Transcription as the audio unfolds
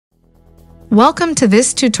Welcome to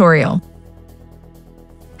this tutorial.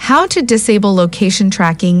 How to disable location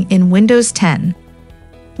tracking in Windows 10.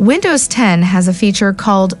 Windows 10 has a feature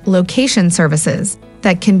called Location Services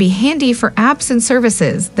that can be handy for apps and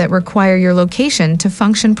services that require your location to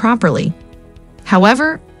function properly.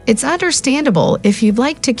 However, it's understandable if you'd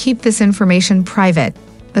like to keep this information private,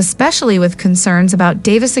 especially with concerns about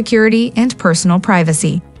data security and personal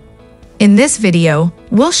privacy. In this video,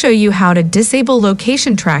 we'll show you how to disable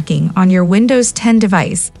location tracking on your Windows 10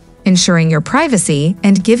 device, ensuring your privacy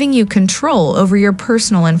and giving you control over your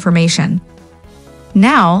personal information.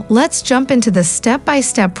 Now, let's jump into the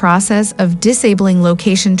step-by-step process of disabling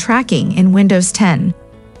location tracking in Windows 10.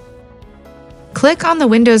 Click on the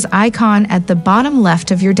Windows icon at the bottom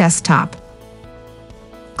left of your desktop.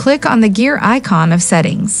 Click on the gear icon of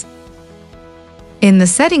Settings. In the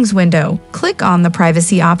Settings window, click on the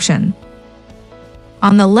Privacy option.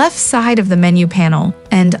 On the left side of the menu panel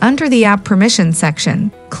and under the App Permissions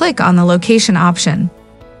section, click on the Location option.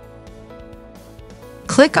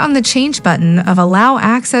 Click on the Change button of Allow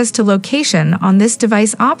Access to Location on this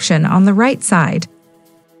device option on the right side.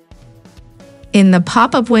 In the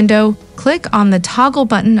pop-up window, click on the Toggle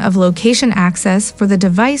button of Location Access for the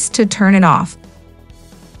device to turn it off.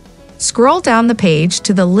 Scroll down the page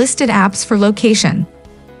to the listed apps for location.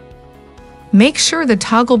 Make sure the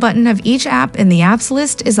toggle button of each app in the apps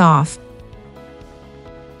list is off.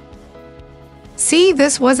 See,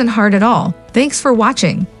 this wasn't hard at all. Thanks for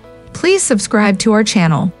watching. Please subscribe to our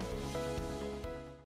channel.